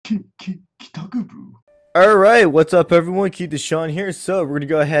Alright, what's up everyone? Keep the Sean here. So we're gonna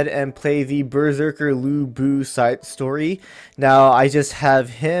go ahead and play the Berserker Lu Bu side story. Now I just have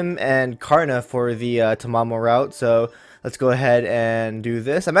him and Karna for the Tamamo route, so let's go ahead and do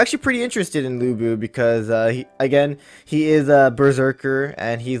this. I'm actually pretty interested in Lu Bu because he is a Berserker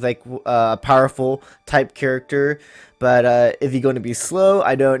and he's like a powerful type character. But is he going to be slow?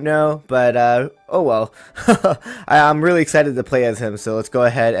 I don't know. But oh well. I'm really excited to play as him. So let's go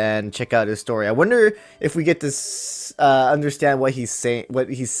ahead and check out his story. I wonder if we get to understand what he's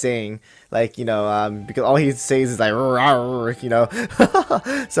saying. Like, you know, because all he says is like, you know.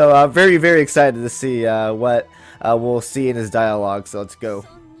 So I'm very, very excited to see what we'll see in his dialogue. So let's go.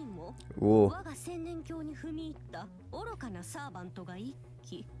 Ooh.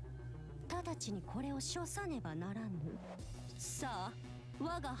 直ちにこれを処さねばならぬ。さあ、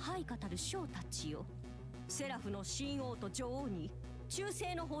我が配下たる将たちよ。セラフの神王と女王に忠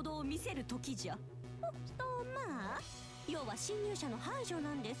誠のほどを見せる時じゃ。まあ、要は侵入者の排除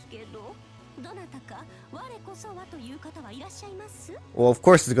なんですけど、どなたか我こそはという方はいらっしゃいます？ Well, of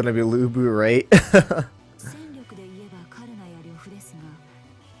course it's gonna be Lu Bu, right? 戦力で言えばカルナや呂布ですが、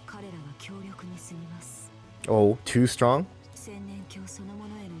彼らは強力に過ぎます。Oh, too strong? 千年鏡そのも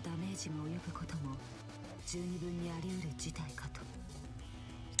のへのダメージが及ぶことも十二分にあり得る事態かと。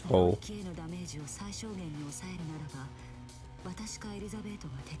Oh. 機へのダメージを最小限に抑えるならば、私かエリザベート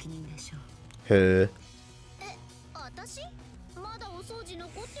が適任でしょう。へえ。私？まだお掃除残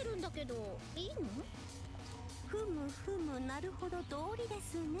ってるんだけど、いいの？ふむふむ、なるほど道理で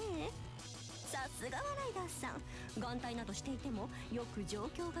すね。さすがはライダーさん。眼帯などしていてもよく状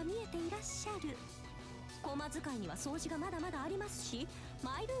況が見えていらっしゃる。駒使いには掃除がまだまだありますし、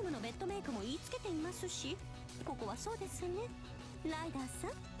マイルームのベッドメイクも言いつけていますし、ここはそうですね、ライダーさ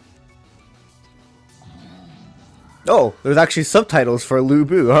ん。Oh, there's actually subtitles for Lu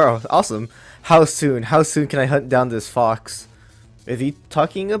Bu. Oh, awesome. How soon? How soon can I hunt down this fox? Is he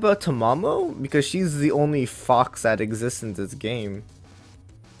talking about Tamamo? Because she's the only fox that exists in this game.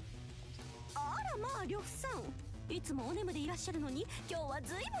 あらまあ、呂布さん。いつもお眠でいらっしゃるのに、今日は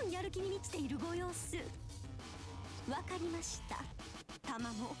ずいぶんやる気に満ちているご様子。わかりました。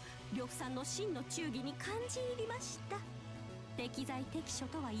玉も呂布さんの真の忠義に感じ入りました。適材適所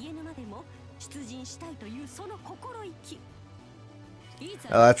とは言えぬまでも出陣したいというその心意気。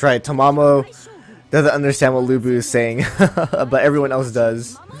Oh, that's right. Tamamo doesn't understand what Lu Bu is saying, but everyone else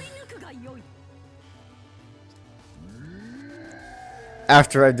does.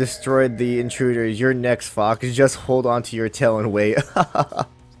 After I've destroyed the intruders, you're next, Fox. Just hold on to your tail and wait.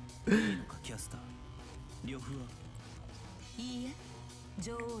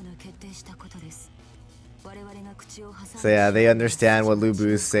 So yeah, they understand what Lu Bu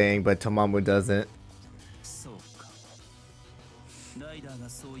is saying, but Tamamo doesn't.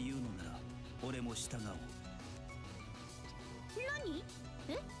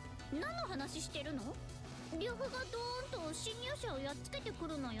 何の話してるの？呂布がドーンと侵入者をやっつけてく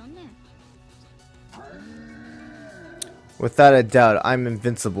るのよね。 Without a doubt, I'm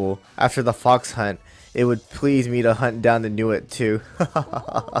invincible. After the fox hunt, it would please me to hunt down the Nuit too.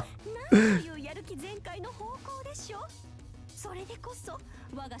 それでこそ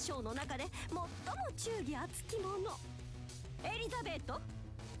我が将の中で最も忠義厚き者エリザベート。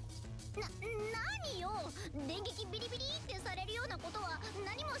何よ、電撃ビリビリってされるようなことは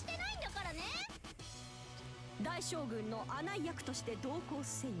何もしてないんだからね。大将軍の案内役として同行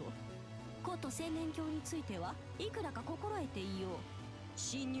せよ。こと千年鏡についてはいくらか心得ていよう。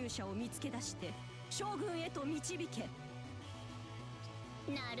侵入者を見つけ出して将軍へと導け。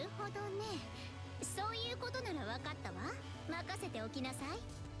なるほどね。そういうことなら分かったわ。任せておきなさい。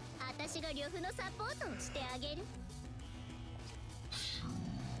私が呂布のサポートをしてあげる。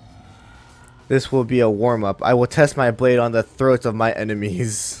 This will be a warm-up. I will test my blade on the throats of my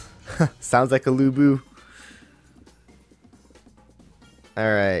enemies. Sounds like a Lu Bu.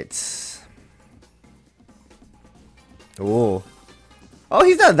 Alright. Ooh. Oh,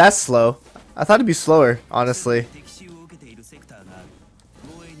 he's not that slow. I thought he'd be slower, honestly.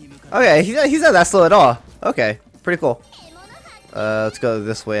 Okay, he's not that slow at all. Okay, pretty cool. Let's go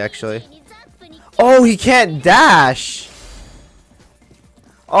this way, actually. Oh, he can't dash!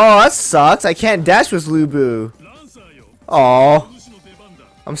 Oh, that sucks. I can't dash with Lu Bu. Oh,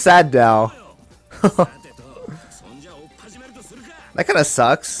 I'm sad now. That kind of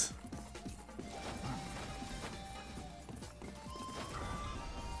sucks.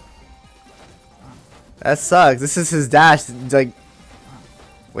 That sucks. This is his dash. Like,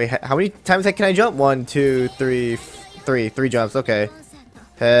 wait, how many times can I jump? 1, 2, 3, 3 jumps. Okay.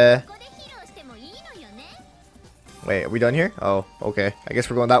 Wait, Wait, are we done here? Oh, okay. I guess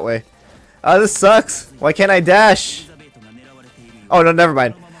we're going that way. Oh, this sucks. Why can't I dash? Oh, no, never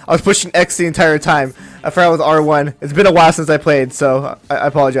mind. I was pushing X the entire time. I forgot it was R1. It's been a while since I played, so I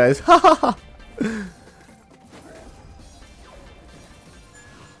apologize.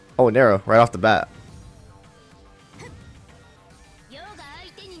 Oh, narrow, right off the bat.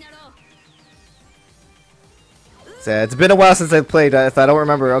 So, it's been a while since I played, if I don't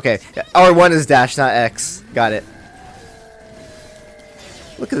remember. Okay, R1 is dash, not X. Got it.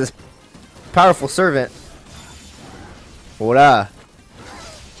 Look at this powerful servant. Hola.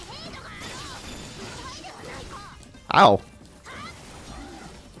 Ow.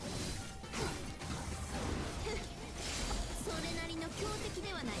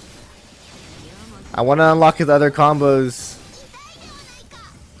 I want to unlock his other combos.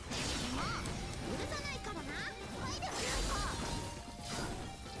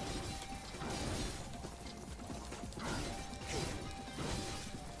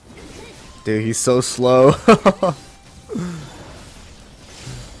 Dude, he's so slow. I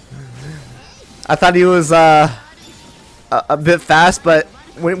thought he was a bit fast, but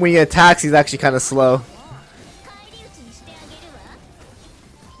when he attacks, he's actually kind of slow.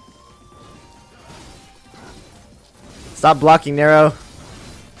 Stop blocking, Nero.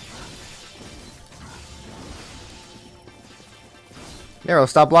 Nero,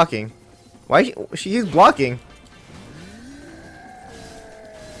 stop blocking. Why she's blocking?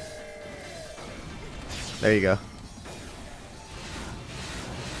 There you go.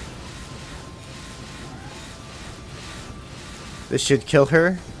 This should kill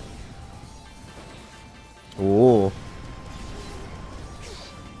her. Ooh.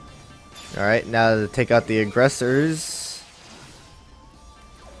 Alright, now to take out the aggressors.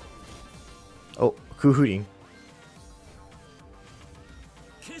 Oh, Kuhooting.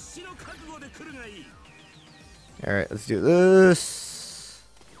 Alright, let's do this.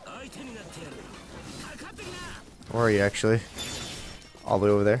 Where are you actually? All the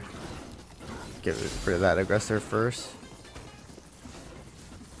way over there. Get rid of that aggressor first.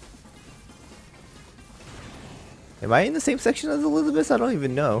 Am I in the same section as Elizabeth? I don't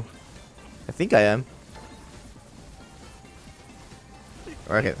even know. I think I am.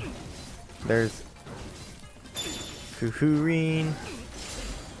 Okay. There's Kuhooting.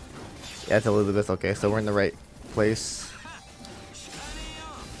 Yeah, it's Elizabeth. Okay, so we're in the right place.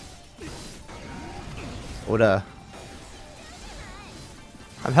 Oda.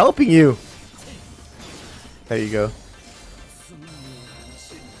 I'm helping you. There you go.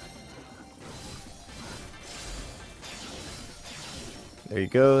 There you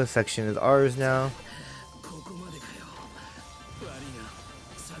go. This section is ours now.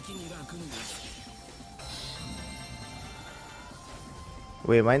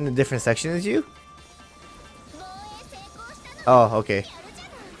 Wait, am I in a different section as you? Oh, okay.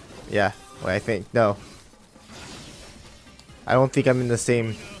 Yeah. Wait, I think. No. I don't think I'm in the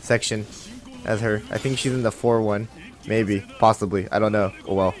same section as her. I think she's in the 4-1. Maybe. Possibly. I don't know.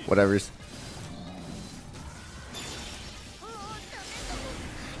 Oh well. Whatever's.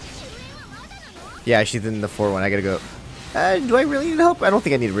 Yeah, she's in the 4-1. I gotta go. Do I really need help? I don't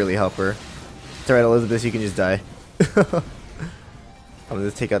think I need to really help her. It's alright, Elizabeth. You can just die. I'm gonna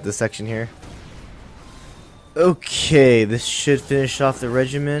just take out this section here. Okay, this should finish off the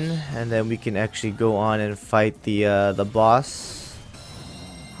regimen, and then we can actually go on and fight the boss,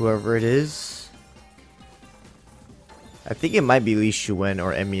 whoever it is. I think it might be Li Shuwen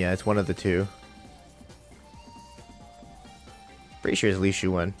or Emiya. It's one of the two. Pretty sure it's Li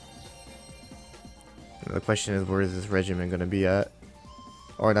Shuwen. The question is, where is this regimen gonna be at?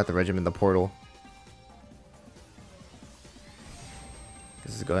 Or not the regimen, the portal.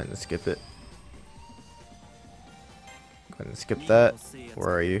 Let's go ahead and skip it. Go ahead and skip that. Where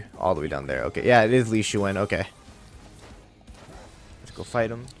are you? All the way down there. Okay, yeah, it is Li Shuwen. Okay. Let's go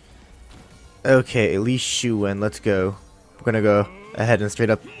fight him. Okay, Li Shuwen, let's go. We're gonna go ahead and straight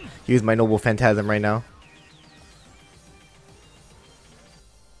up use my noble phantasm right now.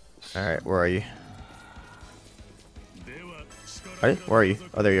 Alright, where are you? Alright, where are you?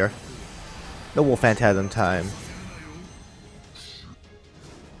 Oh, there you are. Noble phantasm time.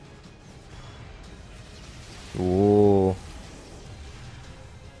 Ooh.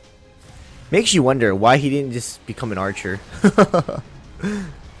 Makes you wonder why he didn't just become an archer.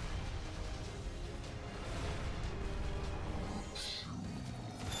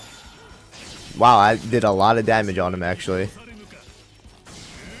 Wow, I did a lot of damage on him actually.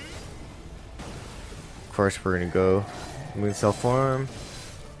 Of course, we're gonna go moon cell form.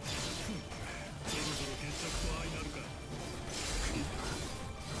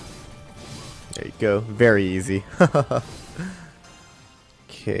 There you go. Very easy.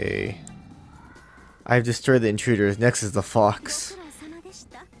 Okay. I've destroyed the intruders. Next is the fox.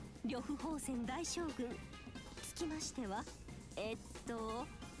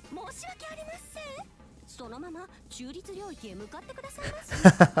 そのまま中立領域へ向かってくださいます。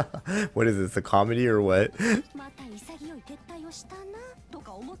What is this, a comedy or what? また潔い撤退をしたなと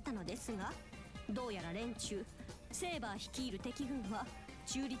か思ったのですが、どうやら連中セーバー率いる敵軍は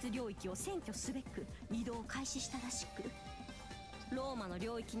中立領域を占拠すべく移動を開始したらしく、ローマの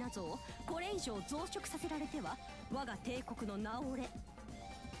領域謎をこれ以上増殖させられては我が帝国の名折れ。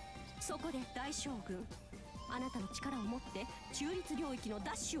そこで大将軍、あなたの力を持って中立領域の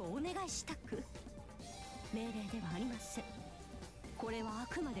奪取をお願いしたく。命令ではありません。これは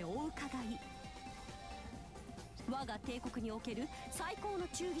あくまでお伺い。我が帝国における最高の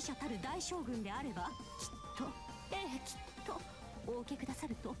忠義者たる大将軍であれば、きっと、きっとお受けくださ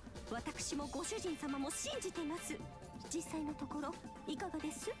ると私もご主人様も信じています。実際のところいかが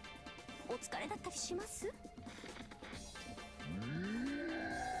です？お疲れだったりします？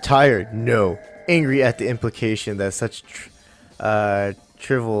 Tired? No. Angry at the implication that such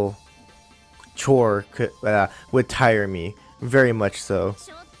trivial chore would tire me. Very much so.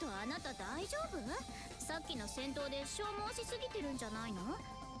 ちょっとあなた大丈夫？さっきの戦闘で消耗しすぎてるんじゃないの？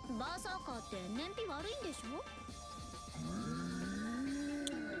バーサーカーって燃費悪いんでしょ？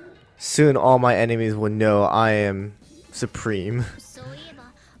 Soon all my enemies will know I am supreme. そういえ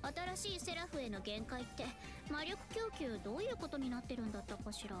ば新しいセラフへの限界って魔力供給どういうことになってるんだった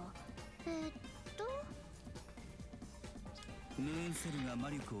かしら。ムーンセルが魔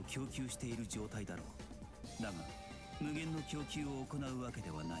力を供給している状態だろう。だが無限の供給を行うわけ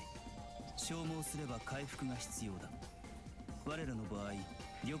ではない。消耗すれば回復が必要だ。我らの場合、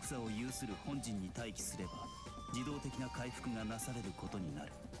玉座を有する本陣に待機すれば自動的な回復がなされることにな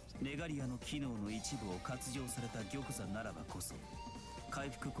る。レガリアの機能の一部を活用された玉座ならばこそ回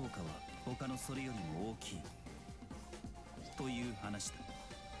復効果は他のそれよりも大きいという話だ。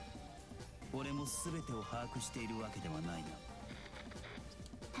俺も全てを把握しているわけではないが。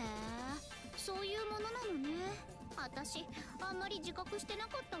へえ、そういうものなのね。私あんまり自覚してな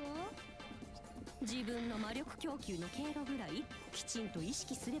かったわ。自分の魔力供給の経路ぐらいきちんと意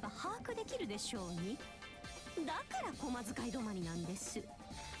識すれば把握できるでしょうに。だから駒遣い止まりなんです。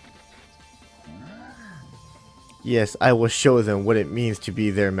Yes, I will show them what it means to be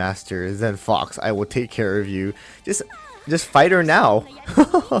their master. Then Fox, I will take care of you. Just fight her now. で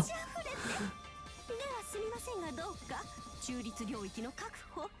はすみませんがどうか中立領域の確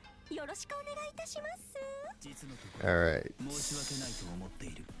保よろしくお願いいたします。実のところ Alright. 申し訳ないと思って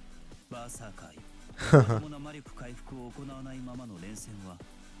いる。バーサーカーよ。まともな魔力回復を行わないままの連戦は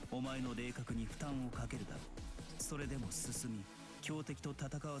お前の霊格に負担をかけるだろう。それでも進み強敵と戦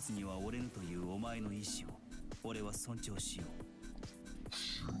わずには折れぬというお前の意志を俺は尊重しよう。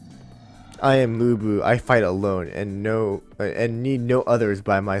 I am Lubu. I fight alone and need no others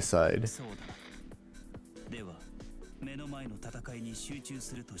by my side. そうだ。では目の前の戦いに集中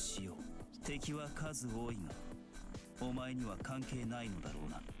するとしよう。敵は数多いがお前には関係ないのだろう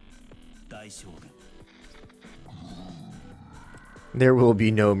な、大将軍。 There will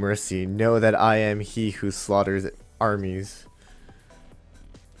be no mercy. Know that I am he who slaughters armies.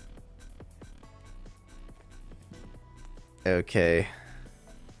 Okay.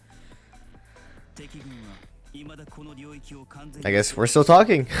 I guess we're still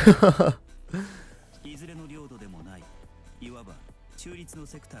talking. いずれの領土でもない、いわば中立の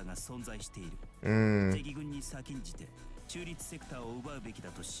セクターが存在している。敵軍に先んじて中立セクターを奪うべきだ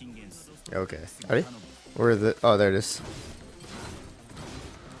と進言する。 Okay. Ready? Where is it? Oh, there it is.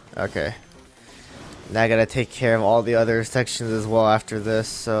 Okay. Now I gotta take care of all the other sections as well after this,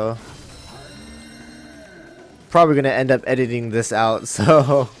 so probably gonna end up editing this out,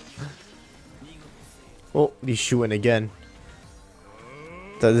 so oh, he's shooting again.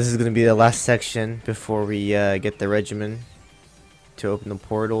 So this is gonna be the last section before we get the regiment to open the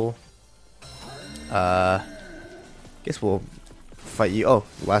portal. Guess we'll fight you. Oh,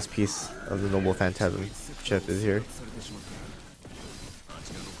 the last piece of the Noble Phantasm ship is here.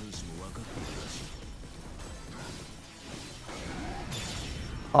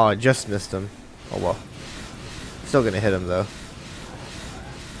 Oh, I just missed him. Oh well. Still gonna hit him though.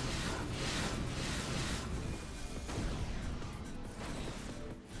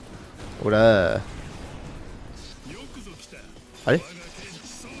 What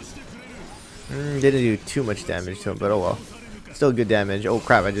didn't do too much damage to him, but oh well. Still good damage. Oh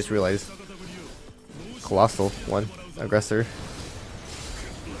crap, I just realized. Colossal one. Aggressor.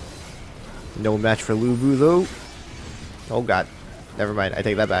 No match for Lubu though. Oh god. Never mind, I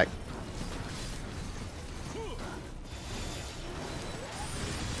take that back.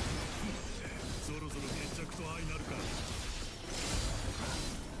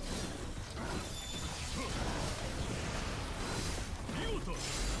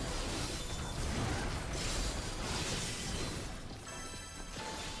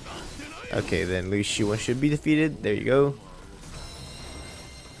 Okay, then Liu Shiwen should be defeated. There you go.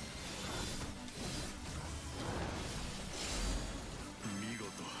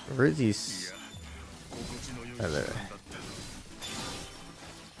 Where is he? There.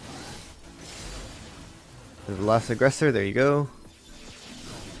 There's the last aggressor. There you go.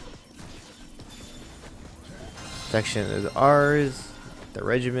 Section is ours. The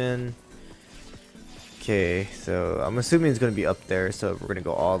regimen. Okay, so I'm assuming it's gonna be up there, so we're gonna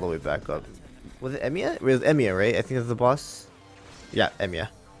go all the way back up. Was it Emiya? It was Emiya, right? I think that's the boss. Yeah, Emiya.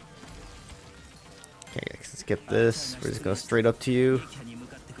 Okay, let's skip this. We're just going straight up to you.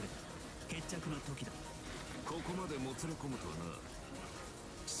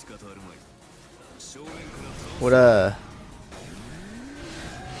 What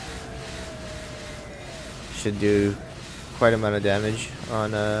should do quite a amount of damage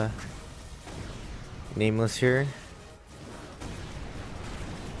on Nameless here.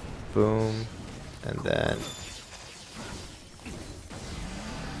 Boom. And then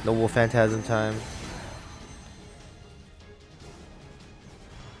Noble Phantasm time.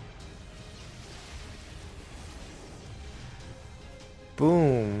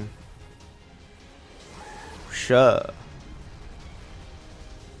 Boom. Sure.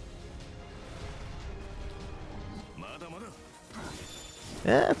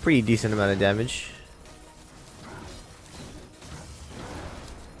 Yeah, pretty decent amount of damage.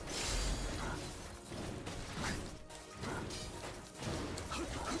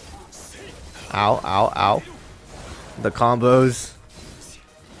 Ow, ow, ow. The combos.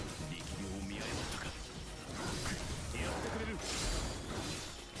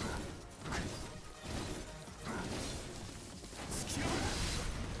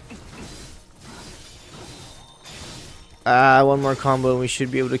 One more combo and we should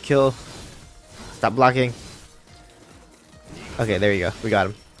be able to kill. Stop blocking. Okay, there you go. We got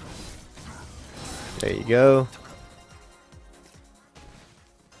him. There you go.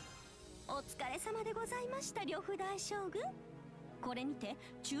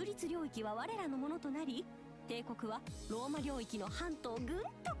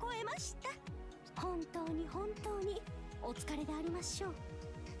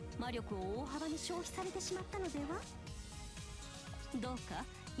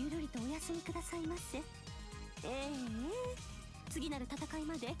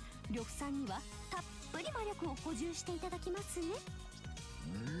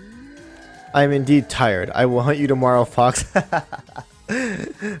 I'm indeed tired. I will hunt you tomorrow, Fox.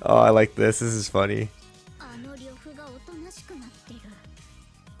 Oh, I like this. This is funny.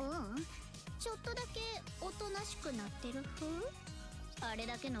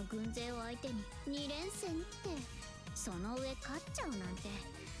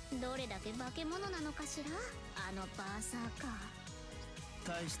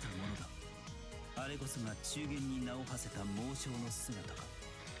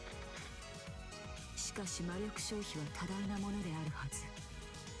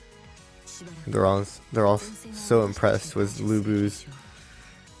 They're all so impressed with Lubu's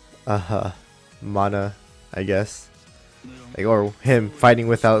mana, I guess. Like, or him fighting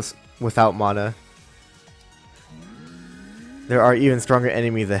without mana. There are even stronger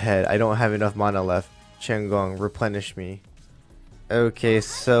enemies ahead. I don't have enough mana left. Chen Gong, replenish me. Okay,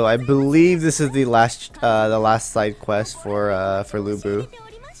 so I believe this is the last side quest for Lubu.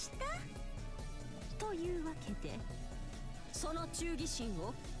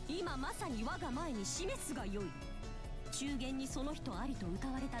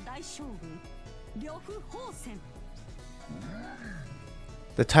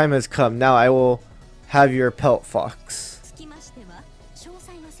 The time has come. Now I will have your pelt, Fox.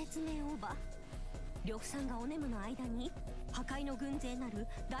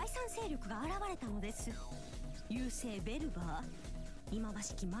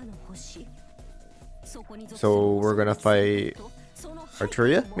 So we're gonna fight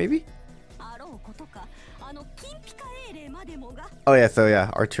Arturia, maybe? Oh yeah, so yeah,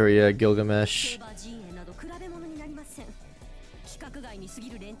 Arturia, Gilgamesh.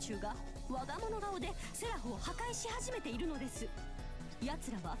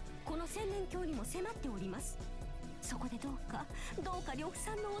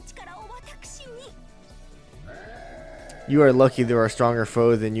 You are lucky there are stronger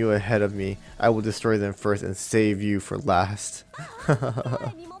foes than you ahead of me. I will destroy them first and save you for last.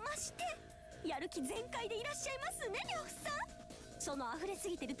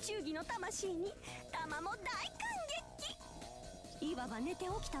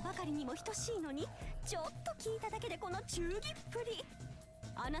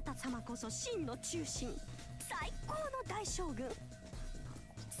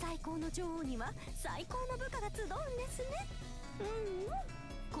 最高の女王には最高の部下が集うんですね。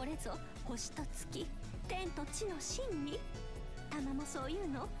これぞ星と月、天と地の真理。タマもそうい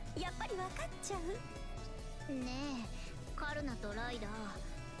うのやっぱり分かっちゃう。ねえ、カルナとライダ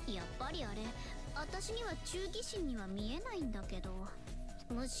ー、やっぱりあれ私には忠義心には見えないんだけど、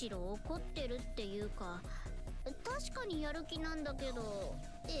むしろ怒ってるっていうか、確かにやる気なんだけど、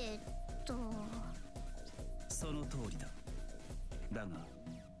その通りだ。だが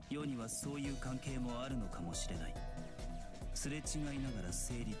世にはそういう関係もあるのかもしれない。すれ違いながら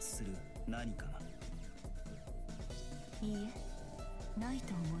成立する何かが。いいえ、ない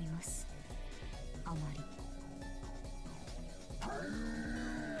と思います。あまり。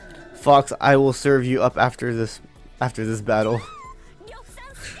Fox, I will serve you up after this battle.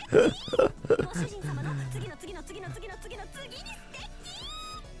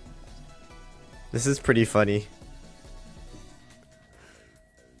 This is pretty funny.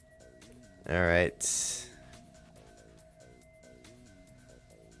 Alright.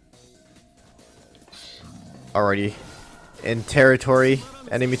 Already in territory,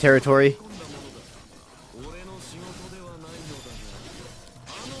 enemy territory.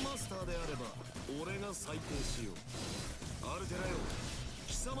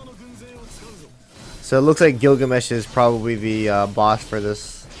 So it looks like Gilgamesh is probably the boss for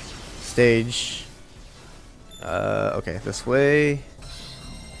this stage. Okay, this way.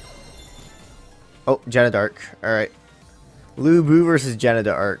 Oh, Janna Dark. Alright. Lu Bu versus Janna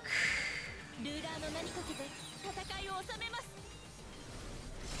Dark.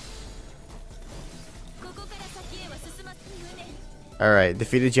 Alright,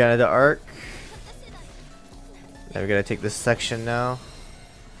 defeated Janna the Arc. Now we gotta take this section now.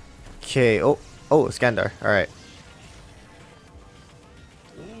 Okay, oh, Skandar. Alright.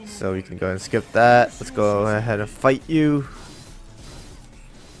 So we can go and skip that. Let's go ahead and fight you.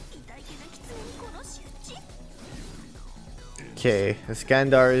 Okay, the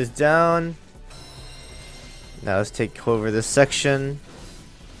Skandar is down. Now let's take over this section.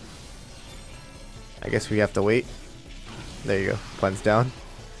 I guess we have to wait. There you go. Pun's down.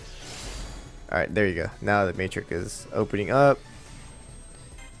 Alright, there you go. Now the matrix is opening up.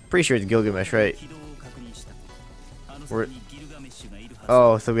 Pretty sure it's Gilgamesh, right?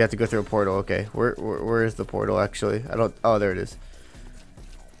 Oh, so we have to go through a portal. Okay. Where is the portal actually? I don't. Oh, there it is.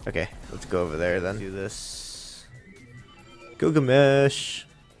 Okay, let's go over there then. Do this. Gilgamesh.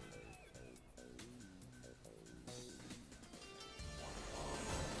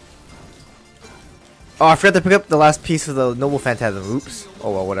 Oh, I forgot to pick up the last piece of the Noble Phantasm. Oops.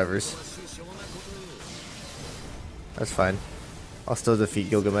 Oh well, whatever's. That's fine. I'll still defeat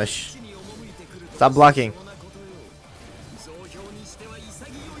Gilgamesh. Stop blocking.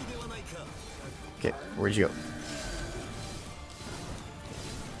 Okay, where'd you go?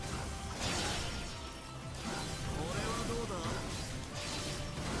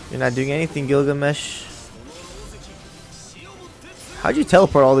 You're not doing anything, Gilgamesh. How'd you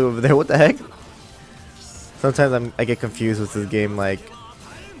teleport all the way over there? What the heck? Sometimes I get confused with this game, like,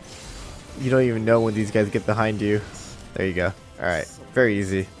 you don't even know when these guys get behind you. There you go. Alright, very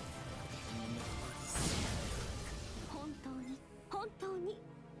easy.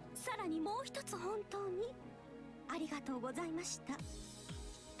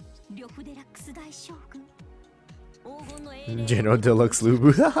 General Deluxe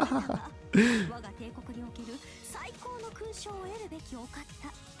Lubu.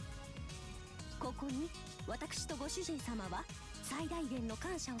 ここに私とご主人様は最大限の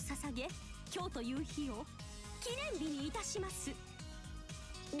感謝を捧げ、今日という日を記念日にいたします。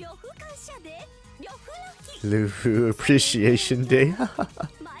呂布感謝デー、呂布の日。呂布 Appreciation Day.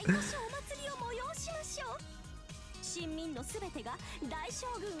 毎年お祭りを催しましょう。臣民のすべてが大将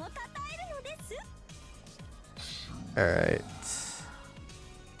軍を称えるのです。Alright.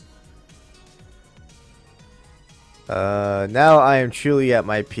 Now I am truly at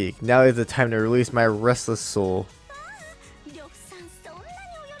my peak. Now is the time to release my restless soul.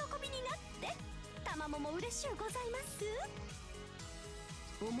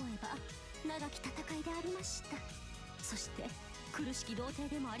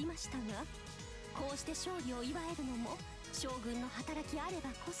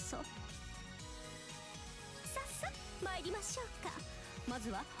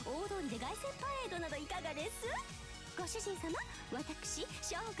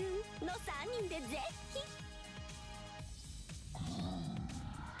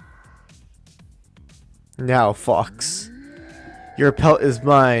 Now, Fox, your pelt is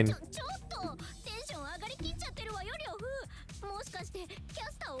mine.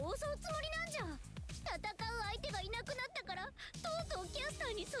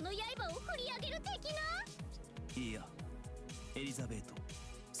 その刃を振り上げる的な。いや、エリザベート、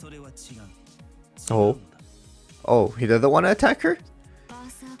それは違う。Oh. Oh, he doesn't want to attack her? バー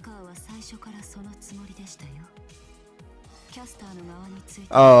サーカーは最初からそのつもりでしたよ。キャスターの側について。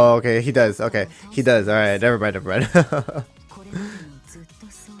 Oh, okay, he does. Okay, he does. Alright, never mind, never mind. これまでにずっと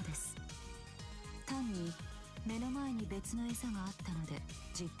そうです。単に目の前に別の餌があったので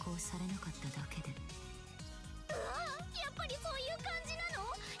実行されなかっただけで。うわあ、やっぱりそういう感じなの？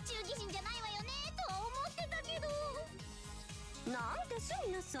忠義心じゃないわよねとは思ってたけど。なんです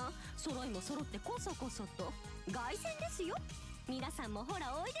皆さん、揃いも揃ってこそこそと凱旋ですよ。皆さんもほ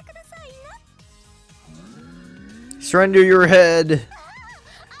らおいでくださいな。 Surrender your head. 逃げ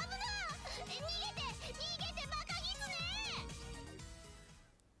てバカギツネ。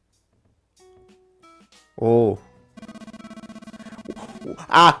 Oh.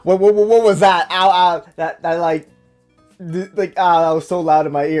 Ah, what was that? Ow, ow. That like, that was so loud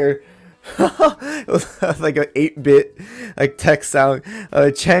in my ear. It was like an 8-bit like text sound.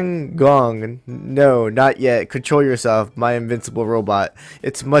 Chen Gong. No, not yet. Control yourself, my invincible robot.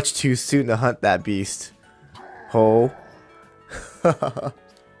 It's much too soon to hunt that beast. Oh.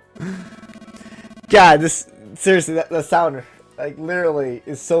 God, this seriously, that sound like literally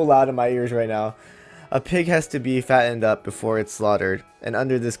is so loud in my ears right now. A pig has to be fattened up before it's slaughtered, and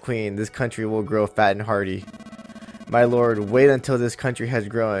under this queen, this country will grow fat and hearty. My lord, wait until this country has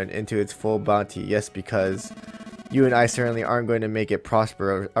grown into its full bounty. Yes, because you and I certainly aren't going to make it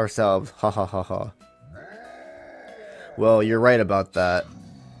prosper ourselves. Ha ha ha ha. Well, you're right about that.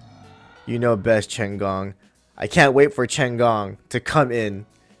 You know best, Chen Gong. I can't wait for Chen Gong to come in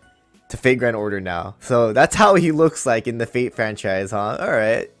to Fate Grand Order now. So that's how he looks like in the Fate franchise, huh?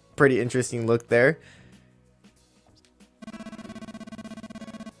 Alright. Pretty interesting look there.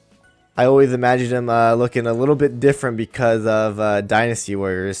 I always imagined him looking a little bit different because of Dynasty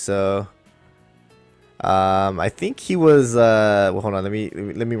Warriors. So I think he was well, hold on, let me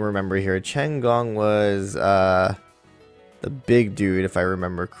remember here. Chen Gong was the big dude, if I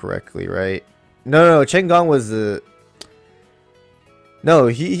remember correctly, right? No, Chen Gong was the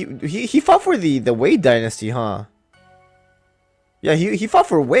he fought for the Wei dynasty, huh? Yeah, he fought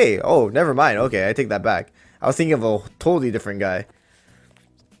for Wei. Oh, never mind. Okay, I take that back. I was thinking of a totally different guy.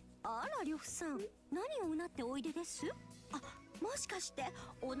 あら、呂布さん、何をうなっておいでです？あ、もしかして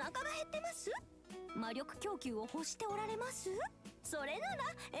お腹が減ってます？魔力供給を欲しておられます？それなら、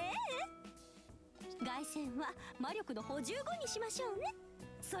凱旋は魔力の補充後にしましょうね。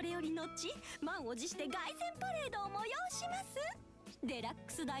それより後、満を持して凱旋パレードを催します。デラッ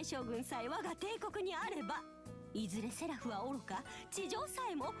クス大将軍さえ我が帝国にあれば、いずれセラフはおろか、地上さ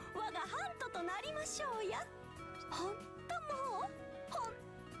えも我がハントとなりましょうや。ほんともう、ほんと、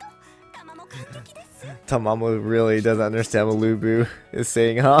玉も感激です。Tamamo really doesn't understand what Lubu is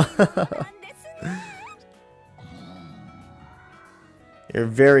saying, huh? You're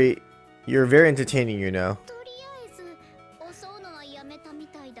very entertaining, you know. とりあえず襲うのはやめたみ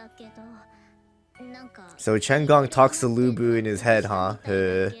たいだけど、なんか So Chen Gong talks to Lubu in his head, huh?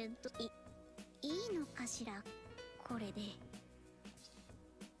 いいのかしら、これで。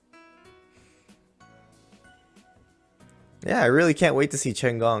Yeah, I really can't wait to see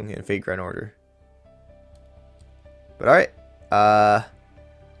Chen Gong in Fate Grand Order. But alright,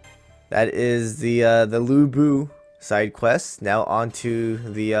 that is the Lubu side quest. Now on to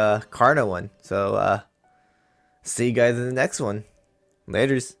the Karna one. So see you guys in the next one.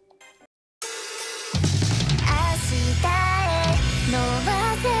 Laters.